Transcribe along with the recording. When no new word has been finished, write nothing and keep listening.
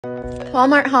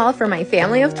Walmart haul for my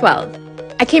family of 12.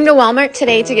 I came to Walmart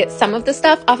today to get some of the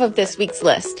stuff off of this week's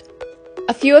list.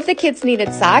 A few of the kids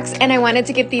needed socks, and I wanted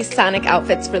to get these Sonic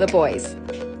outfits for the boys.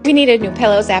 We needed new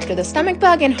pillows after the stomach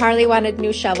bug, and Harley wanted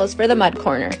new shovels for the mud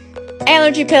corner.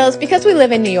 Allergy pills because we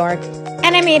live in New York.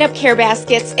 And I made up care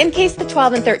baskets in case the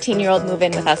 12 and 13-year-old move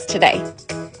in with us today.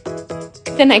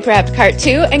 Then I grabbed cart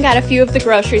 2 and got a few of the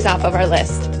groceries off of our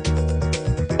list.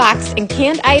 Boxed and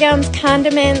canned items,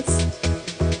 condiments,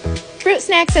 fruit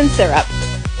snacks, and syrup.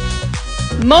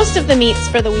 Most of the meats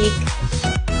for the week.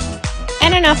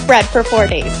 And enough bread for 4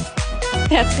 days.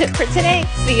 That's it for today.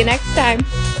 See you next time.